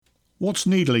What's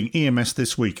needling EMS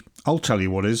this week? I'll tell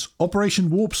you what is. Operation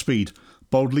Warp Speed,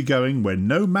 boldly going where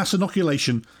no mass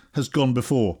inoculation has gone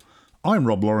before. I'm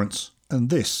Rob Lawrence, and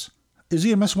this is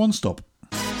EMS One Stop.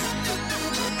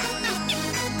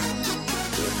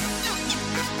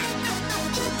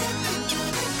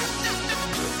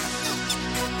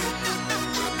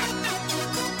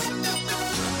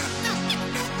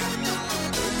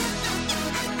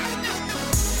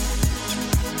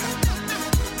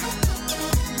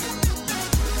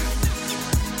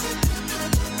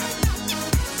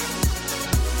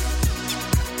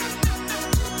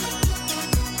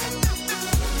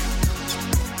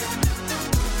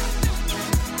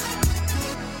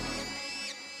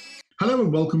 Hello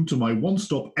and welcome to my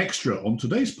one-stop extra. On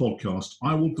today's podcast,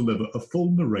 I will deliver a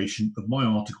full narration of my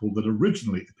article that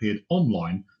originally appeared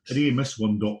online at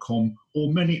ems1.com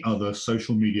or many other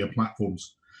social media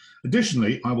platforms.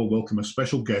 Additionally, I will welcome a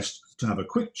special guest to have a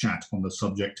quick chat on the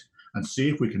subject and see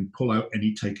if we can pull out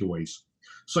any takeaways.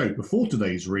 So before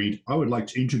today's read, I would like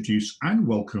to introduce and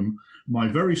welcome my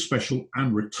very special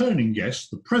and returning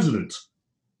guest, the president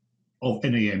of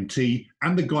NAMT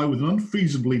and the guy with an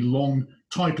unfeasibly long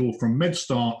title from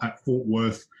MedStar at Fort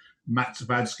Worth, Matt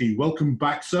Zavadsky. Welcome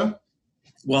back, sir.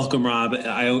 Welcome, Rob.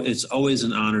 It's always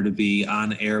an honor to be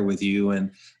on air with you,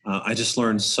 and I just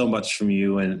learned so much from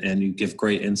you, and you give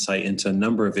great insight into a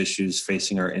number of issues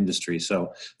facing our industry.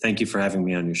 So thank you for having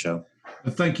me on your show.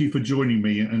 Thank you for joining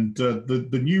me. And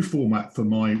the new format for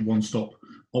my one-stop,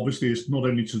 obviously, is not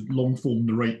only to long-form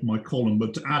narrate my column,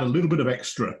 but to add a little bit of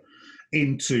extra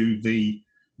into the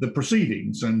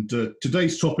proceedings. And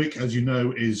today's topic, as you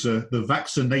know, is the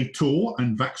vaccinator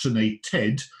and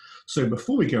vaccinated. So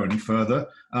before we go any further,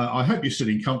 I hope you're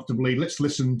sitting comfortably. Let's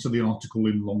listen to the article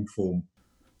in long form.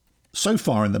 So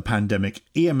far in the pandemic,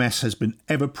 EMS has been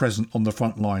ever present on the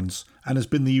front lines and has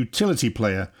been the utility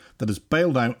player that has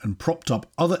bailed out and propped up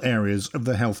other areas of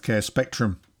the healthcare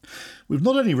spectrum. We've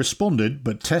not only responded,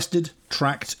 but tested,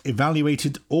 tracked,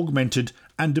 evaluated, augmented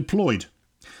and deployed.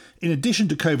 In addition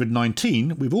to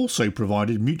COVID-19, we've also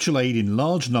provided mutual aid in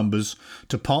large numbers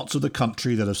to parts of the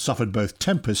country that have suffered both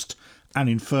tempest and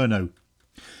inferno.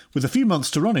 With a few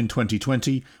months to run in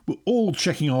 2020, we're all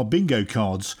checking our bingo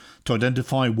cards to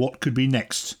identify what could be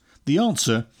next. The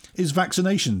answer is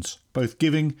vaccinations, both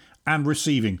giving and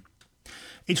receiving.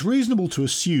 It's reasonable to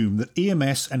assume that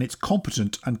EMS and its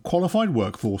competent and qualified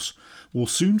workforce will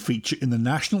soon feature in the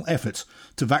national effort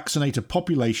to vaccinate a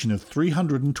population of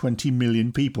 320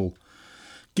 million people.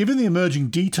 Given the emerging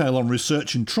detail on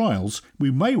research and trials,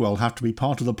 we may well have to be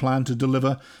part of the plan to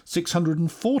deliver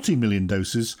 640 million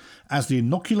doses, as the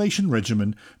inoculation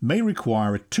regimen may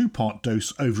require a two-part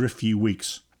dose over a few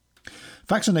weeks.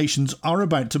 Vaccinations are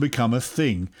about to become a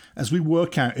thing as we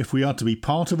work out if we are to be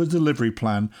part of a delivery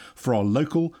plan for our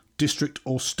local, district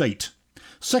or state.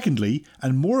 Secondly,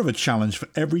 and more of a challenge for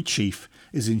every chief,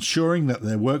 is ensuring that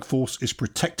their workforce is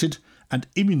protected and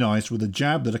immunised with a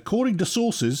jab that, according to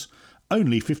sources,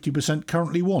 only 50%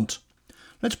 currently want.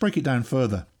 Let's break it down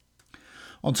further.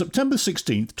 On September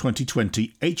 16,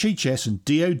 2020, HHS and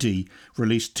DoD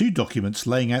released two documents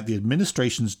laying out the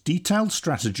administration's detailed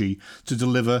strategy to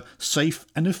deliver safe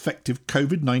and effective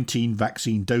COVID-19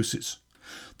 vaccine doses.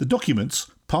 The documents,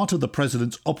 part of the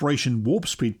President's Operation Warp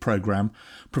Speed program,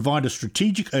 provide a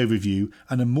strategic overview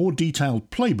and a more detailed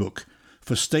playbook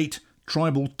for state,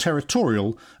 tribal,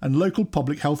 territorial and local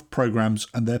public health programs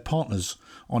and their partners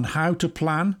on how to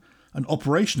plan and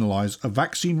operationalise a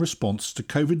vaccine response to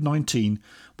COVID-19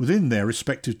 within their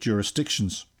respective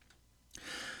jurisdictions.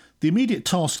 The immediate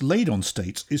task laid on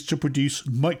states is to produce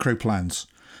microplans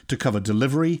to cover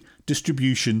delivery,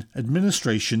 distribution,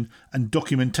 administration and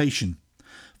documentation.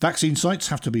 Vaccine sites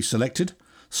have to be selected,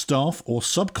 staff or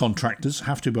subcontractors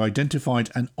have to be identified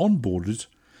and onboarded,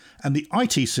 and the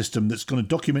IT system that's going to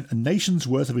document a nation's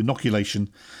worth of inoculation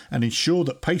and ensure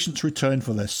that patients return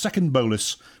for their second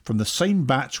bolus from the same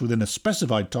batch within a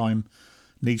specified time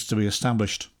needs to be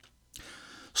established.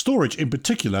 Storage in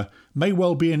particular may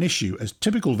well be an issue, as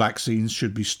typical vaccines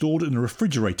should be stored in a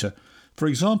refrigerator. For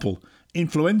example,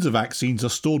 influenza vaccines are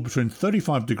stored between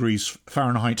 35 degrees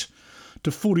Fahrenheit to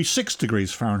 46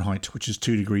 degrees Fahrenheit, which is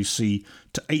 2 degrees C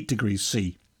to 8 degrees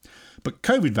C. But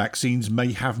COVID vaccines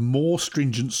may have more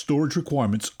stringent storage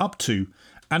requirements up to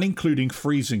and including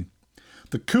freezing.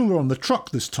 The cooler on the truck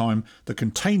this time that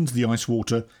contains the ice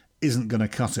water isn't going to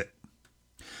cut it.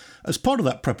 As part of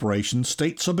that preparation,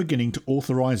 states are beginning to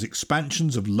authorise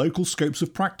expansions of local scopes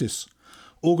of practice.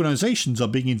 Organisations are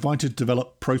being invited to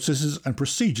develop processes and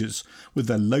procedures with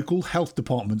their local health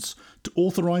departments to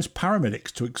authorise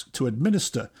paramedics to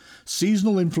administer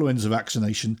seasonal influenza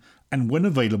vaccination and, when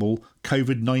available,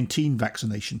 COVID-19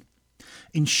 vaccination.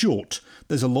 In short,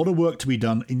 there's a lot of work to be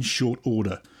done in short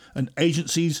order, and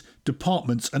agencies,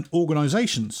 departments and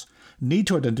organisations need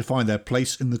to identify their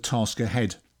place in the task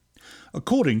ahead.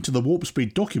 According to the Warp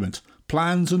Speed document,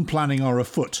 plans and planning are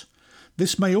afoot.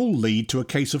 This may all lead to a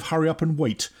case of hurry up and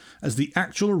wait, as the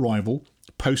actual arrival,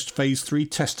 post-phase 3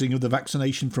 testing of the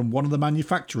vaccination from one of the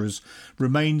manufacturers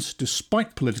remains,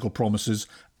 despite political promises,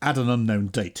 at an unknown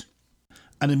date.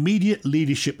 An immediate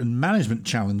leadership and management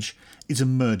challenge is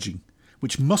emerging,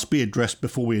 which must be addressed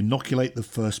before we inoculate the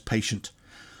first patient.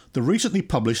 The recently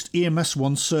published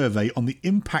EMS1 survey on the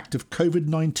impact of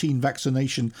COVID-19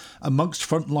 vaccination amongst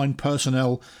frontline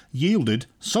personnel yielded,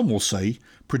 some will say,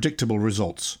 predictable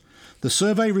results. The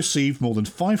survey received more than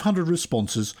 500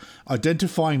 responses,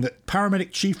 identifying that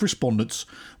paramedic chief respondents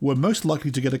were most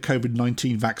likely to get a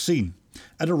COVID-19 vaccine,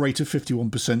 at a rate of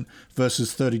 51%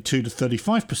 versus 32 to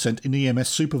 35% in EMS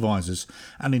supervisors,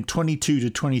 and in 22 to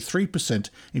 23%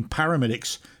 in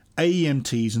paramedics,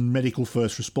 AEMTs and medical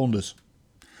first responders.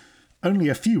 Only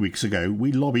a few weeks ago,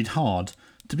 we lobbied hard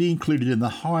to be included in the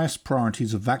highest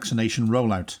priorities of vaccination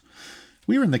rollout.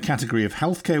 We are in the category of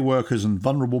healthcare workers and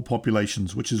vulnerable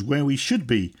populations, which is where we should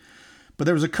be, but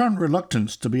there is a current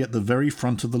reluctance to be at the very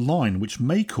front of the line, which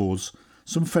may cause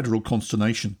some federal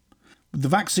consternation. With the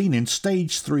vaccine in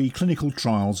stage 3 clinical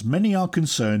trials, many are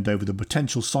concerned over the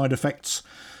potential side effects,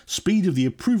 speed of the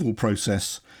approval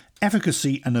process,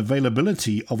 efficacy and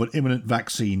availability of an imminent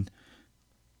vaccine.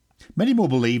 Many more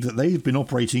believe that they've been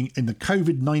operating in the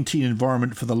COVID-19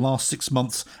 environment for the last 6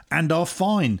 months and are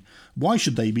fine. Why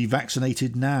should they be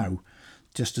vaccinated now?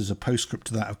 Just as a postscript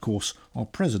to that, of course, our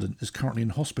president is currently in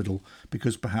hospital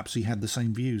because perhaps he had the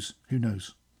same views. Who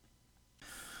knows?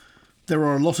 There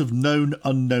are a lot of known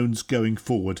unknowns going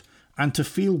forward, and to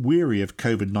feel weary of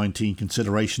COVID-19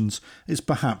 considerations is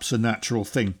perhaps a natural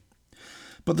thing.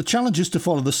 But the challenge is to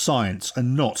follow the science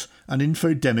and not an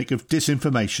infodemic of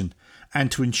disinformation, and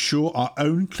to ensure our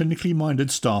own clinically minded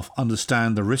staff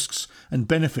understand the risks and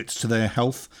benefits to their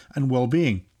health and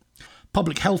well-being.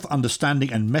 Public health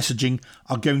understanding and messaging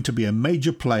are going to be a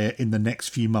major player in the next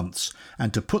few months,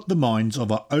 and to put the minds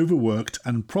of our overworked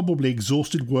and probably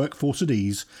exhausted workforce at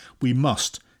ease, we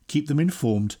must keep them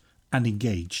informed and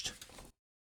engaged.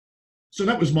 So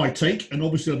that was my take, and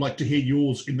obviously I'd like to hear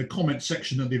yours in the comment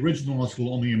section of the original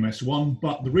article on EMS1,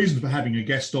 but the reason for having a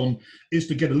guest on is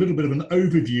to get a little bit of an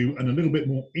overview and a little bit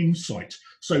more insight.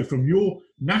 So from your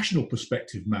national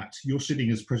perspective, Matt, you're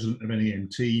sitting as president of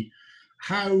NEMT,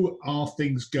 how are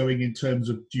things going in terms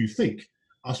of, do you think,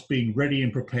 us being ready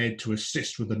and prepared to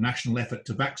assist with the national effort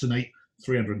to vaccinate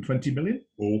 320 million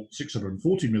or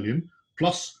 640 million,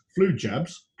 plus flu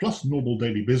jabs, plus normal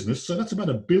daily business, so that's about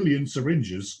 1 billion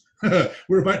syringes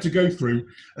we're about to go through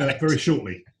very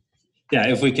shortly. Yeah,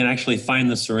 if we can actually find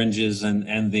the syringes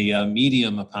and the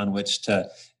medium upon which to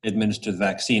administer the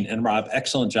vaccine. And Rob,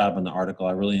 excellent job on the article.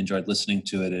 I really enjoyed listening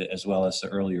to it as well as the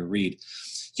earlier read.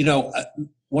 You know,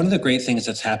 one of the great things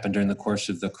that's happened during the course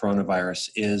of the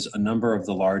coronavirus is a number of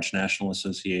the large national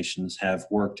associations have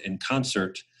worked in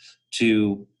concert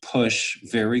to push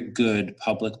very good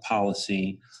public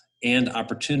policy and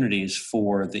opportunities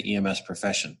for the EMS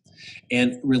profession.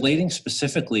 And relating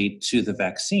specifically to the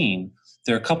vaccine,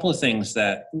 there are a couple of things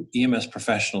that EMS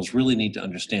professionals really need to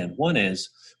understand. One is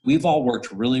we've all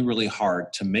worked really, really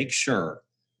hard to make sure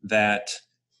that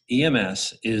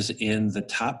EMS is in the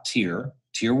top tier,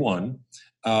 tier 1,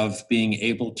 of being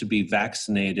able to be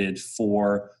vaccinated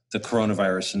for the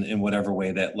coronavirus in whatever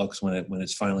way that looks when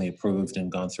it's finally approved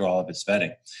and gone through all of its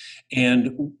vetting.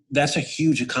 And that's a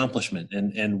huge accomplishment.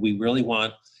 And we really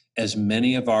want as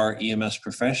many of our EMS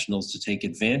professionals to take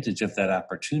advantage of that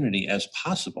opportunity as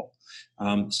possible.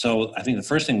 So I think the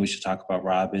first thing we should talk about,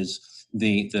 Rob, is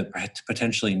the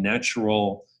potentially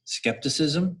natural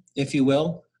skepticism, if you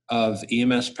will, of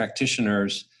EMS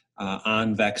practitioners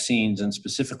on vaccines, and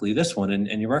specifically this one.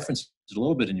 And you referenced it a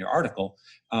little bit in your article.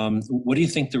 What do you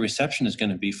think the reception is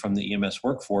going to be from the EMS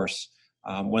workforce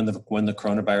when the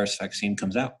coronavirus vaccine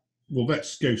comes out? Well,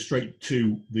 let's go straight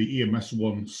to the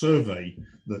EMS1 survey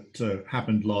that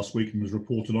happened last week and was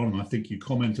reported on, and I think you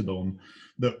commented on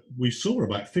that we saw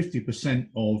about 50%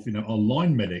 of our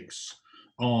line medics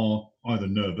are either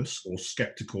nervous or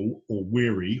skeptical or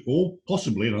weary or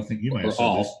possibly, and I think you may have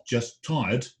said this, just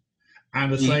tired,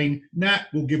 and are saying, nah,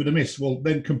 we'll give it a miss. Well,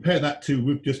 then compare that to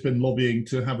we've just been lobbying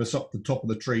to have us up the top of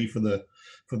the tree for the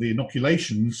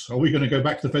inoculations. Are we going to go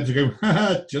back to the feds and go,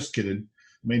 haha, just kidding?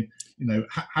 I mean,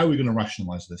 how are we going to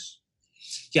rationalize this?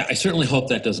 Yeah, I certainly hope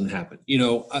that doesn't happen.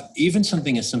 Even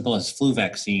something as simple as flu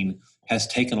vaccine has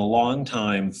taken a long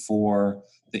time for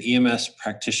the EMS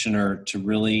practitioner to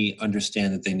really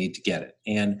understand that they need to get it.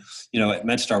 And, at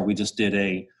MedStar, we just did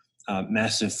a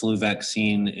massive flu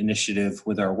vaccine initiative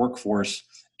with our workforce.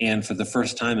 And for the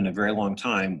first time in a very long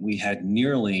time, we had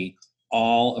nearly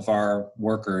all of our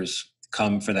workers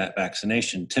come for that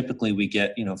vaccination. Typically, we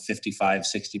get, 55,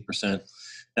 60%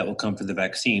 that will come for the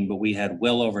vaccine, but we had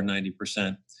well over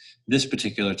 90% this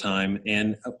particular time.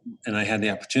 And I had the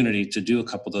opportunity to do a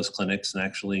couple of those clinics and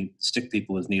actually stick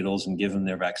people with needles and give them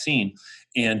their vaccine,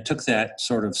 and took that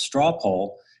sort of straw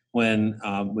poll when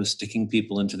was sticking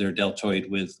people into their deltoid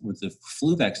with the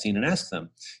flu vaccine and asked them,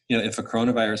 if a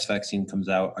coronavirus vaccine comes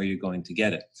out, are you going to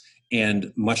get it?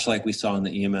 And much like we saw in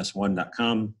the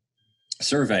EMS1.com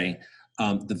survey,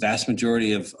 the vast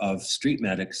majority of street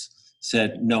medics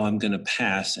said, no, I'm going to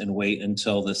pass and wait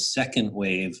until the second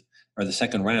wave or the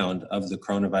second round of the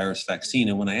coronavirus vaccine.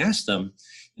 And when I asked them,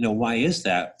 why is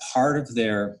that? Part of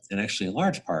their, and actually a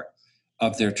large part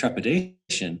of their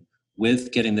trepidation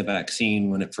with getting the vaccine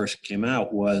when it first came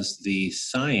out was the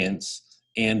science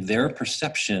and their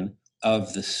perception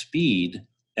of the speed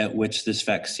at which this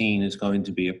vaccine is going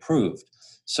to be approved.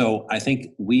 So I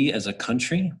think we as a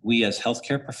country, we as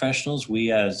healthcare professionals,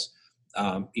 we as,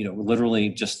 literally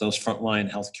just those frontline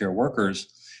healthcare workers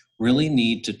really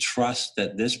need to trust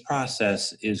that this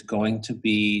process is going to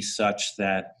be such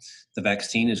that the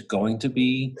vaccine is going to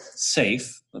be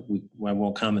safe. I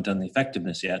won't comment on the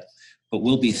effectiveness yet, but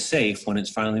will be safe when it's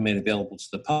finally made available to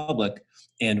the public.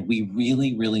 And we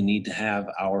really, really need to have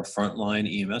our frontline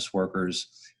EMS workers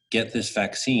get this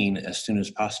vaccine as soon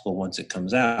as possible once it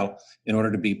comes out in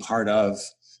order to be part of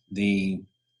the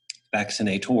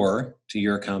vaccinator, to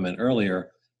your comment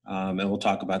earlier. And we'll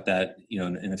talk about that,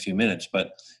 in a few minutes,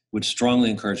 but would strongly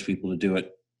encourage people to do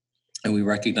it. And we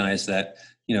recognize that,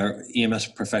 EMS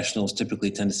professionals typically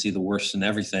tend to see the worst in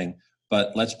everything,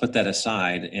 but let's put that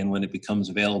aside. And when it becomes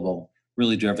available,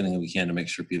 really do everything that we can to make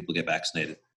sure people get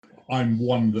vaccinated. I'm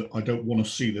one that I don't want to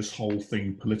see this whole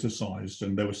thing politicized.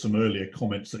 And there were some earlier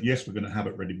comments that, yes, we're going to have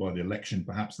it ready by the election.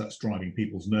 Perhaps that's driving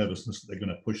people's nervousness that they're going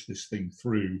to push this thing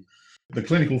through. The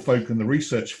clinical folk and the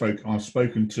research folk I've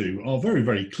spoken to are very,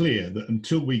 very clear that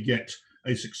until we get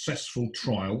a successful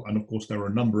trial, and of course there are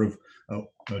a number of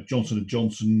Johnson &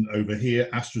 Johnson over here,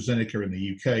 AstraZeneca in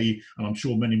the UK, and I'm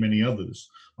sure many, many others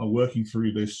are working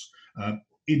through this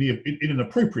in an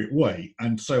appropriate way.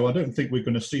 And so I don't think we're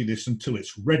going to see this until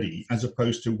it's ready, as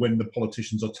opposed to when the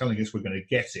politicians are telling us we're going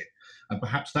to get it. And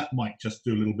perhaps that might just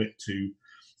do a little bit to,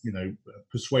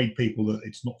 persuade people that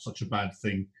it's not such a bad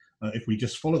thing if we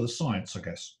just follow the science, I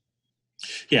guess.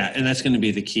 Yeah, and that's going to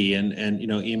be the key. And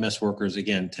EMS workers,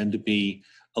 again, tend to be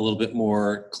a little bit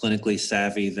more clinically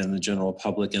savvy than the general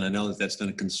public. And I know that that's been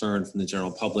a concern from the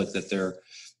general public, that they're,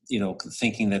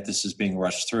 thinking that this is being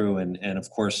rushed through. And of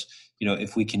course,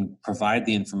 if we can provide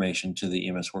the information to the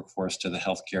EMS workforce, to the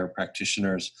healthcare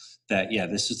practitioners, that, yeah,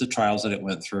 this is the trials that it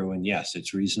went through. And yes,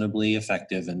 it's reasonably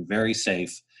effective and very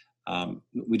safe.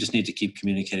 We just need to keep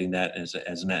communicating that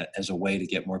as a way to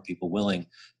get more people willing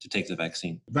to take the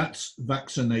vaccine. That's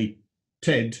vaccinated.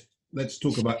 Let's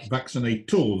talk about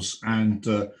vaccinators. And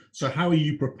so how are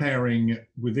you preparing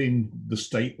within the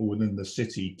state or within the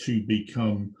city to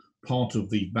become part of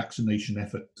the vaccination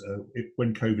effort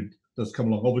when COVID does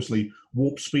come along? Obviously,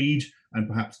 warp speed, and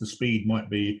perhaps the speed might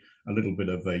be a little bit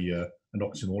of an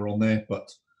oxymoron there. But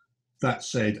that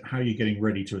said, how are you getting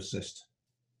ready to assist?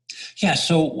 Yeah,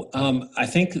 so I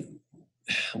think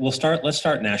let's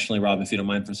start nationally, Rob, if you don't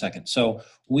mind for a second. So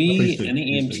we,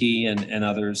 NEMT and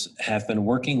others, have been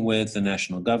working with the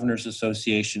National Governors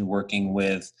Association, working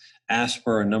with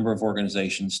ASPR, a number of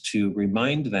organizations, to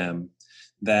remind them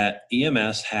that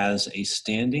EMS has a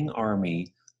standing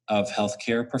army of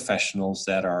healthcare professionals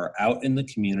that are out in the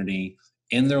community,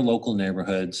 in their local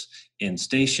neighborhoods, in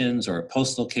stations or at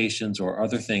post locations or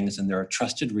other things, and they're a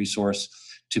trusted resource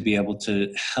to be able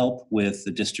to help with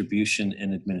the distribution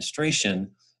and administration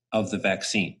of the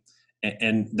vaccine.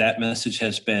 And that message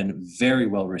has been very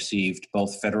well received,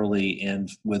 both federally and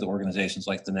with organizations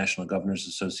like the National Governors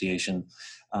Association.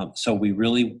 So we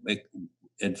really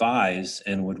advise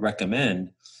and would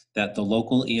recommend that the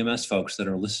local EMS folks that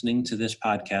are listening to this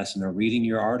podcast and are reading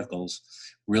your articles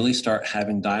really start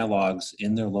having dialogues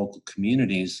in their local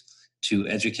communities to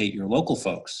educate your local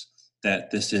folks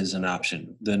that this is an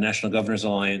option. The National Governors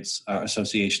Alliance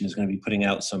Association is going to be putting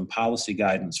out some policy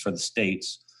guidance for the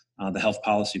states, the health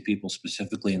policy people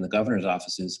specifically in the governor's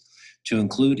offices, to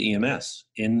include EMS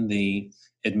in the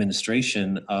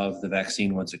administration of the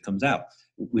vaccine once it comes out.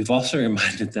 We've also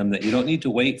reminded them that you don't need to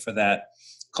wait for that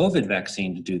COVID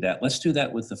vaccine to do that. Let's do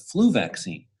that with the flu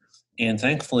vaccine. And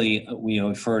thankfully,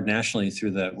 we've heard nationally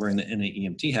through we're in the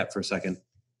EMT hat for a second,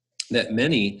 that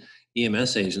many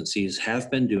EMS agencies have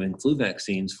been doing flu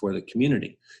vaccines for the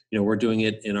community. We're doing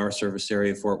it in our service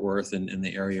area, Fort Worth, and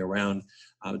the area around,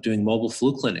 doing mobile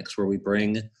flu clinics where we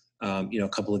bring, a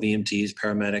couple of EMTs,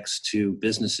 paramedics to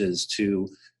businesses, to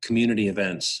community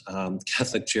events.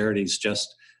 Catholic Charities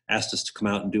just asked us to come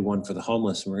out and do one for the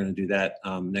homeless, and we're going to do that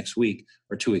next week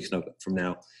or 2 weeks from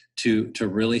now to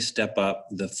really step up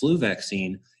the flu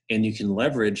vaccine. And you can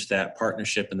leverage that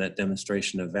partnership and that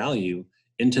demonstration of value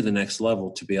into the next level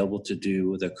to be able to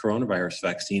do the coronavirus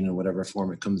vaccine in whatever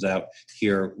form it comes out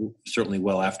here, certainly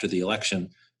well after the election,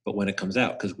 but when it comes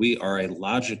out, because we are a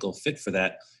logical fit for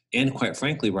that. And quite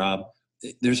frankly, Rob,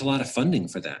 there's a lot of funding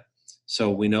for that.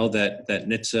 So we know that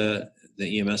NHTSA,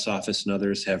 the EMS office, and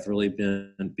others have really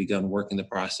begun working the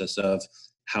process of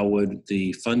how would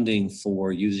the funding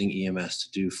for using EMS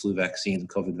to do flu vaccine and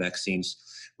COVID vaccines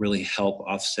really help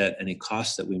offset any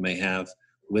costs that we may have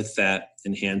with that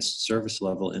enhanced service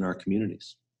level in our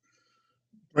communities.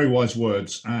 Very wise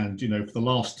words. And, for the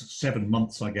last 7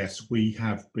 months, I guess, we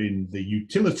have been the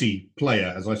utility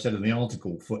player, as I said in the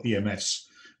article, for EMS.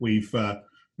 We've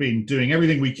been doing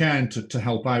everything we can to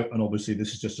help out. And obviously,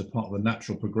 this is just a part of the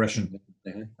natural progression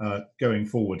going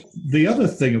forward. The other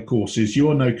thing, of course, is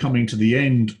you are now coming to the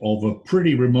end of a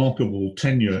pretty remarkable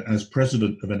tenure as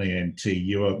president of NAMT.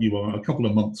 You are a couple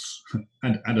of months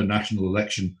and a national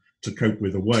election to cope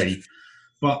with away.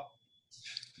 But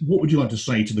what would you like to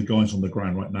say to the guys on the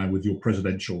ground right now with your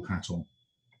presidential hat on?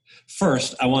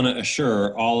 First, I want to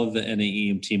assure all of the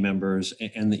NAEMT members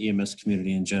and the EMS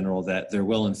community in general that there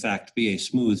will, in fact, be a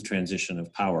smooth transition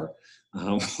of power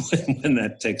when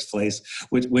that takes place,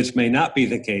 which may not be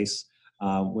the case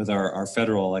with our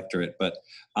federal electorate. But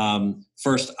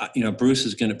first,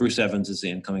 Bruce Evans is the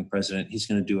incoming president. He's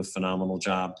going to do a phenomenal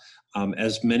job.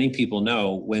 As many people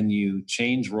know, when you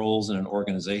change roles in an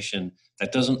organization,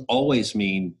 that doesn't always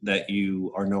mean that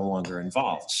you are no longer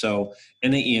involved. So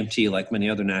NAEMT, like many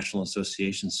other national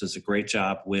associations, does a great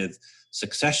job with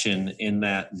succession in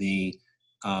that the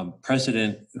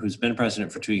president, who's been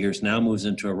president for 2 years, now moves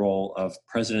into a role of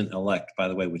president-elect, by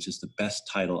the way, which is the best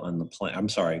title on the planet. I'm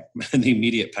sorry, the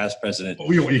immediate past president.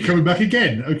 Oh, you're coming back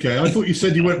again? Okay, I thought you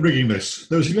said you weren't rigging this.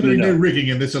 There was going to be no rigging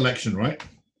in this election, right?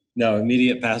 No,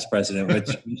 immediate past president, which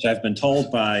I've been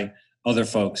told by other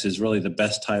folks is really the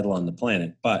best title on the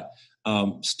planet, but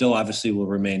still obviously will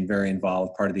remain very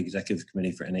involved, part of the executive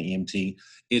committee for NAEMT.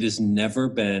 It has never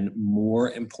been more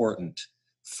important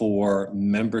for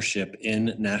membership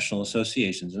in national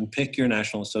associations, and pick your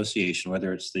national association,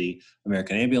 whether it's the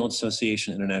American Ambulance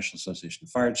Association, International Association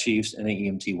of Fire Chiefs,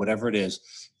 NAEMT, whatever it is,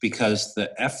 because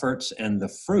the efforts and the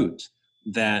fruit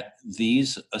that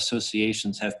these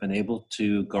associations have been able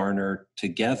to garner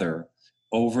together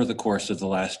over the course of the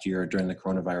last year during the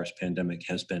coronavirus pandemic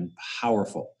has been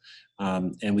powerful.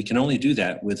 And we can only do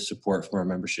that with support from our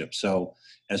membership. So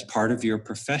as part of your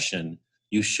profession,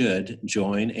 you should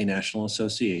join a national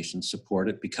association, support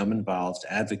it, become involved,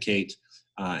 advocate,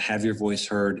 have your voice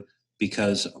heard,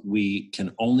 because we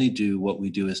can only do what we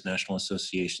do as national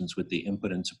associations with the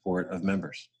input and support of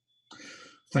members.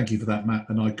 Thank you for that, Matt,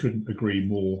 and I couldn't agree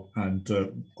more. And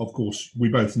of course, we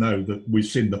both know that we've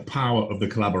seen the power of the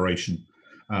collaboration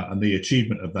and the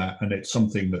achievement of that, and it's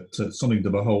something to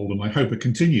behold, and I hope it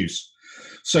continues.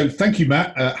 So thank you,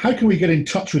 Matt. How can we get in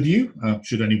touch with you,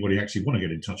 should anybody actually want to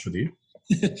get in touch with you?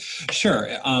 Sure.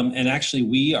 And actually,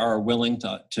 we are willing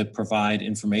to provide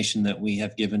information that we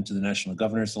have given to the National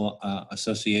Governors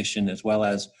Association, as well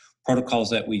as protocols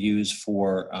that we use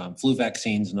for flu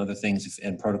vaccines and other things,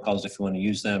 and protocols if you want to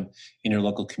use them in your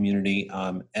local community.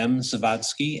 M.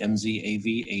 Zavadsky,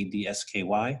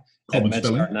 MZAVADSKY, at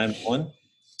MedStar 911,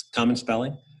 common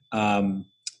spelling.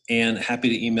 And happy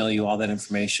to email you all that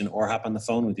information or hop on the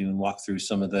phone with you and walk through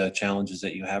some of the challenges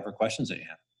that you have or questions that you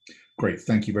have. Great.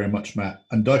 Thank you very much, Matt.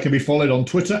 And I can be followed on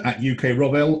Twitter at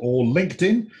UKRobL or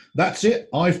LinkedIn. That's it.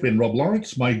 I've been Rob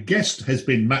Lawrence. My guest has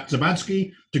been Matt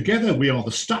Zavadsky. Together, we are the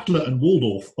Statler and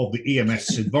Waldorf of the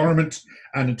EMS environment.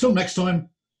 And until next time,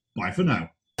 bye for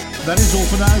now. That is all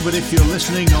for now, but if you're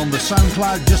listening on the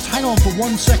SoundCloud, just hang on for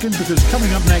 1 second, because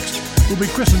coming up next will be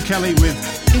Chris and Kelly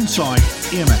with Inside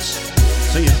EMS.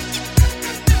 See ya.